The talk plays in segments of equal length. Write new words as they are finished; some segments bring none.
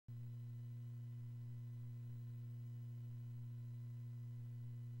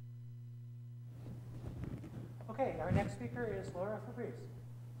Okay, our next speaker is Laura Fabris.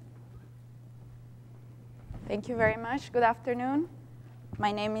 Thank you very much. Good afternoon.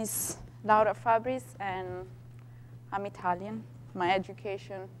 My name is Laura Fabris, and I'm Italian. My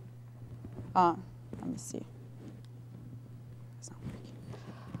education, let me see.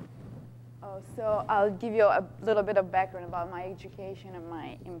 So I'll give you a little bit of background about my education and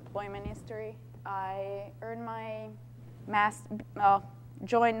my employment history. I earned my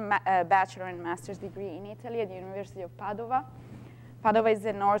joined a bachelor and master's degree in Italy at the University of Padova. Padova is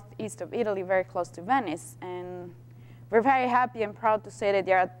the northeast of Italy, very close to Venice, and we're very happy and proud to say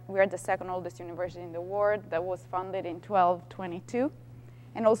that we are the second oldest university in the world that was founded in 1222.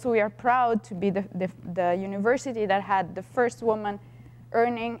 And also we are proud to be the university that had the first woman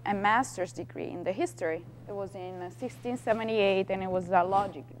earning a master's degree in the history. It was in 1678, and it was a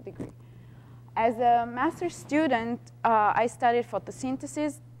logic degree. As a master's student, I studied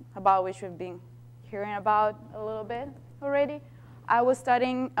photosynthesis, about which we've been hearing about a little bit already. I was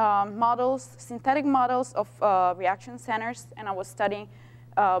studying synthetic models of reaction centers, and I was studying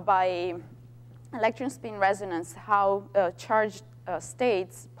by electron spin resonance how charged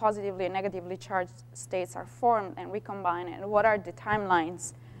states, positively and negatively charged states, are formed and recombined, and what are the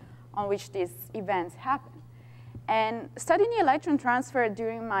timelines on which these events happen. And studying the electron transfer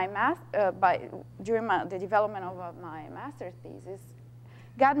during my the development of my master's thesis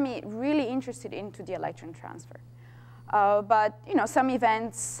got me really interested into the electron transfer. But some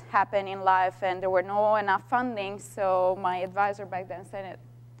events happen in life, and there were no enough funding, so my advisor back then said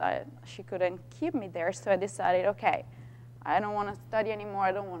that she couldn't keep me there, so I decided, okay, I don't want to study anymore,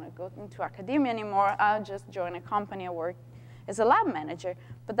 I don't want to go into academia anymore, I'll just join a company and work as a lab manager.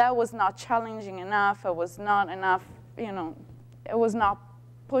 But that was not challenging enough, it was not enough, it was not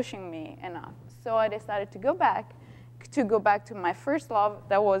pushing me enough. So I decided to go back to my first love,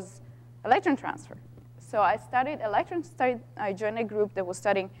 that was electron transfer. So I I joined a group that was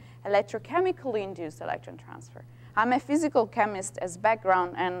studying electrochemically induced electron transfer. I'm a physical chemist as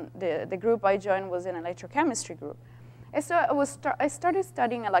background, and the group I joined was an electrochemistry group. And so I started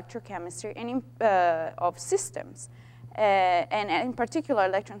studying electrochemistry of systems, and in particular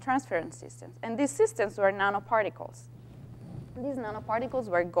electron transference systems. And these systems were nanoparticles. These nanoparticles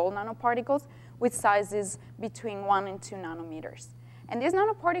were gold nanoparticles with sizes between 1 and 2 nanometers. And these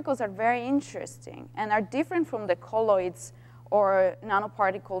nanoparticles are very interesting and are different from the colloids or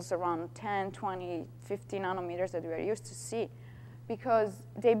nanoparticles around 10, 20, 50 nanometers that we are used to see, because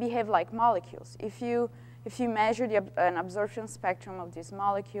they behave like molecules. If you measure an absorption spectrum of this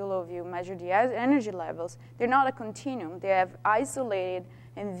molecule, or if you measure the energy levels, they're not a continuum. They have isolated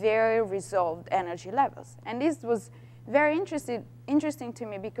and very resolved energy levels. And this was very interesting to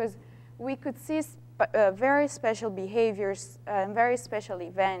me, because we could see very special behaviors and very special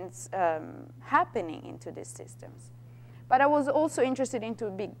events happening into these systems. But I was also interested into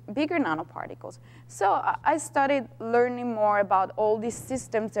bigger nanoparticles. So I started learning more about all these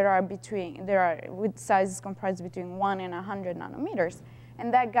systems that are with sizes comprised between 1 and 100 nanometers.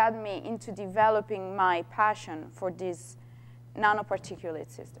 And that got me into developing my passion for these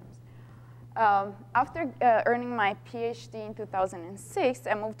nanoparticulate systems. After earning my PhD in 2006,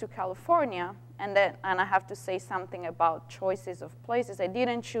 I moved to California. And I have to say something about choices of places. I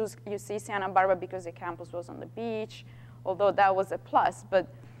didn't choose UC Santa Barbara because the campus was on the beach, although that was a plus, but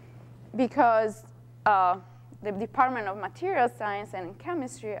because the Department of Material Science and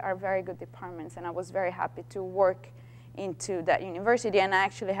Chemistry are very good departments, and I was very happy to work into that university, and I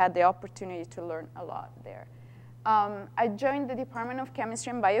actually had the opportunity to learn a lot there. I joined the Department of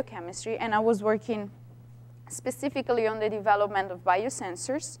Chemistry and Biochemistry, and I was working specifically on the development of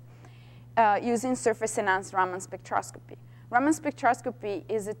biosensors using surface-enhanced Raman spectroscopy. Raman spectroscopy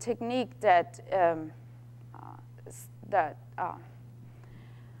is a technique that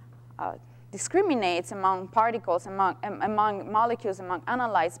discriminates among particles, among molecules, among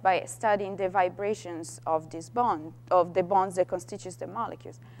analytes by studying the vibrations of the bonds that constitute the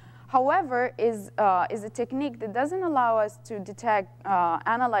molecules. However, is a technique that doesn't allow us to detect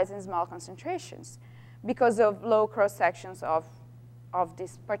analytes in small concentrations because of low cross sections of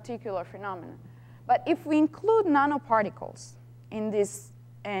this particular phenomenon. But if we include nanoparticles in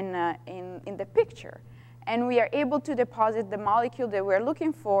the picture, and we are able to deposit the molecule that we're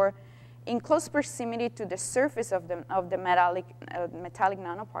looking for in close proximity to the surface of the metallic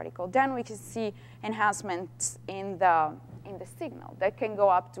nanoparticle, then we can see enhancements in the signal that can go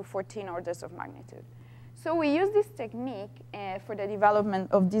up to 14 orders of magnitude. So we use this technique for the development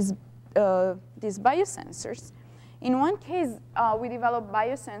of these biosensors. In one case, we developed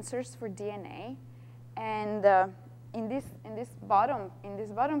biosensors for DNA, and in this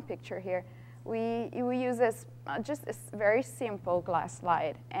bottom picture here, we use just a very simple glass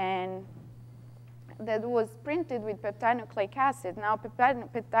slide, and that was printed with peptide nucleic acid. Now,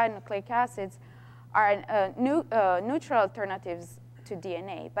 peptide nucleic acids are neutral alternatives to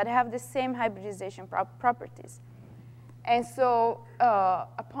DNA, but have the same hybridization properties. And so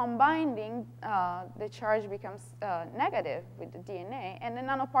upon binding, the charge becomes negative with the DNA, and the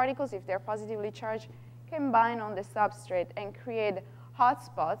nanoparticles, if they're positively charged, can bind on the substrate and create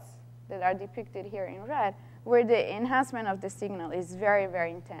hotspots that are depicted here in red, where the enhancement of the signal is very,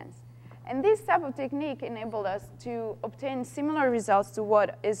 very intense. And this type of technique enabled us to obtain similar results to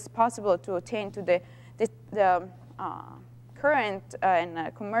what is possible to obtain to the current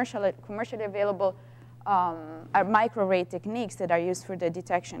and commercially available microarray techniques that are used for the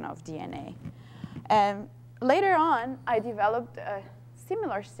detection of DNA. Later on, I developed a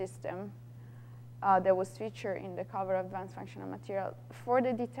similar system that was featured in the cover of Advanced Functional Material for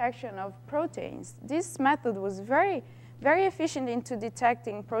the detection of proteins. This method was very, very efficient into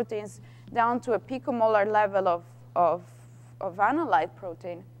detecting proteins down to a picomolar level of analyte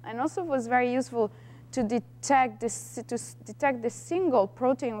protein, and also was very useful to detect the single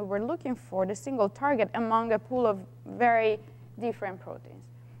protein we were looking for, the single target, among a pool of very different proteins.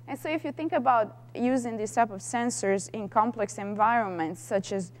 And so if you think about using this type of sensors in complex environments,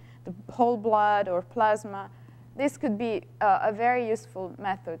 such as the whole blood or plasma, this could be a very useful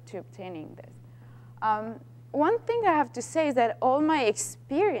method to obtaining this. One thing I have to say is that all my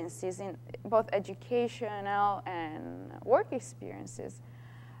experiences in both educational and work experiences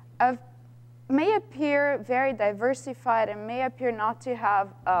may appear very diversified and may appear not to have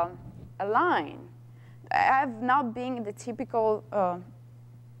a line. I have not been the typical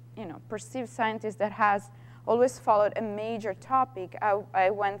perceived scientist that has always followed a major topic. I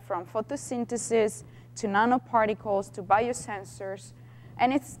went from photosynthesis to nanoparticles to biosensors.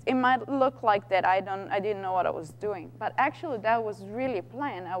 And it might look like that I didn't know what I was doing. But actually, that was really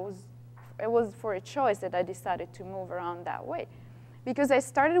planned. It was for a choice that I decided to move around that way. Because I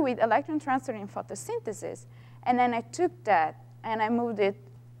started with electron transfer in photosynthesis. And then I took that and I moved it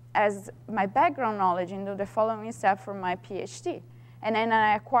as my background knowledge into the following step for my PhD. And then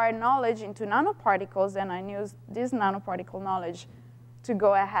I acquired knowledge into nanoparticles, and I used this nanoparticle knowledge to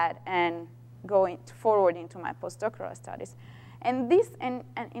go ahead and go forward into my postdoctoral studies. And this, and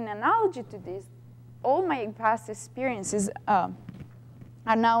in analogy to this, all my past experiences are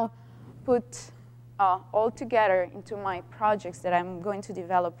now put all together into my projects that I'm going to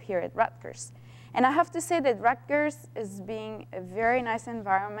develop here at Rutgers. And I have to say that Rutgers is being a very nice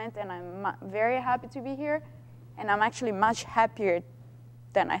environment, and I'm very happy to be here. And I'm actually much happier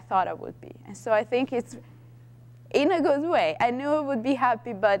than I thought I would be. And so I think it's in a good way. I knew I would be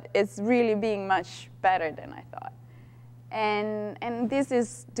happy, but it's really being much better than I thought. And this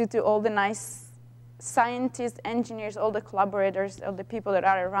is due to all the nice scientists, engineers, all the collaborators, all the people that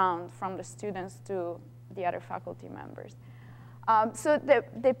are around, from the students to the other faculty members. So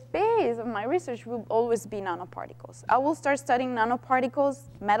the base of my research will always be nanoparticles. I will start studying nanoparticles,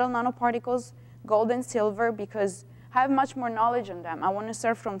 metal nanoparticles, gold and silver, because I have much more knowledge on them. I want to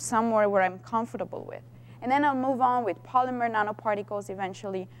start from somewhere where I'm comfortable with. And then I'll move on with polymer nanoparticles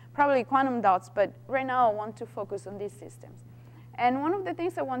eventually, probably quantum dots, but right now I want to focus on these systems. And one of the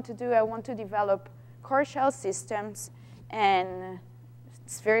things I want to do, I want to develop core shell systems and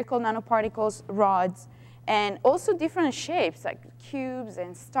spherical nanoparticles, rods, and also different shapes like cubes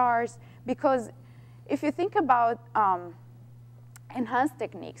and stars, because if you think about enhanced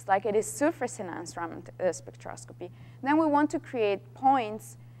techniques, like it is surface enhanced Raman spectroscopy, then we want to create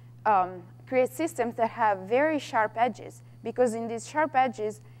points, create systems that have very sharp edges, because in these sharp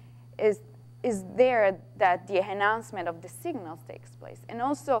edges is there that the enhancement of the signals takes place. And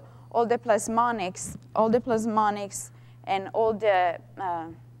also all the plasmonics and all the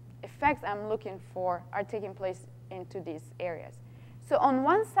effects I'm looking for are taking place into these areas. So on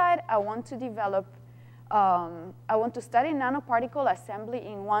one side, I want to develop, I want to study nanoparticle assembly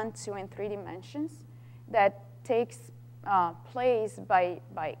in 1, 2, and 3 dimensions that takes place by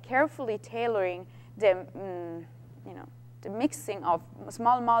carefully tailoring the, the mixing of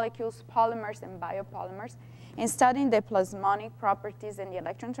small molecules, polymers, and biopolymers, and studying the plasmonic properties and the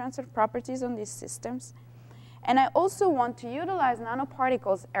electron transfer properties on these systems. And I also want to utilize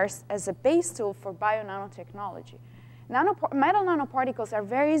nanoparticles as a base tool for bionanotechnology. Metal nanoparticles are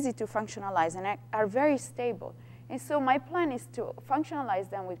very easy to functionalize and are very stable. And so my plan is to functionalize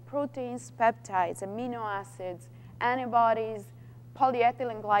them with proteins, peptides, amino acids, antibodies,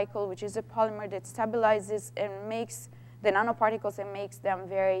 polyethylene glycol, which is a polymer that stabilizes and makes the nanoparticles and makes them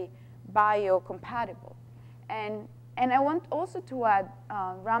very biocompatible. And And I want also to add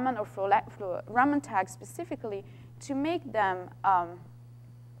Raman or Raman tags specifically to make them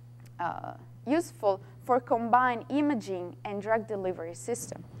useful for combined imaging and drug delivery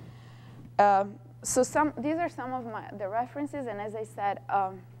system. So these are some of the references, and as I said,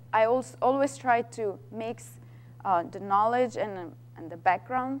 I always try to mix the knowledge and the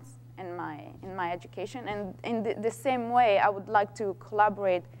backgrounds in my education, and in the same way, I would like to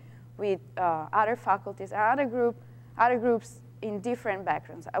collaborate with other faculties and other groups in different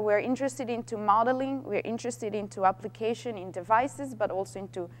backgrounds. We're interested into modeling, we're interested into application in devices, but also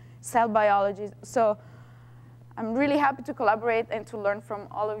into cell biology. So I'm really happy to collaborate and to learn from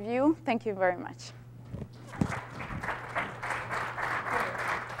all of you. Thank you very much.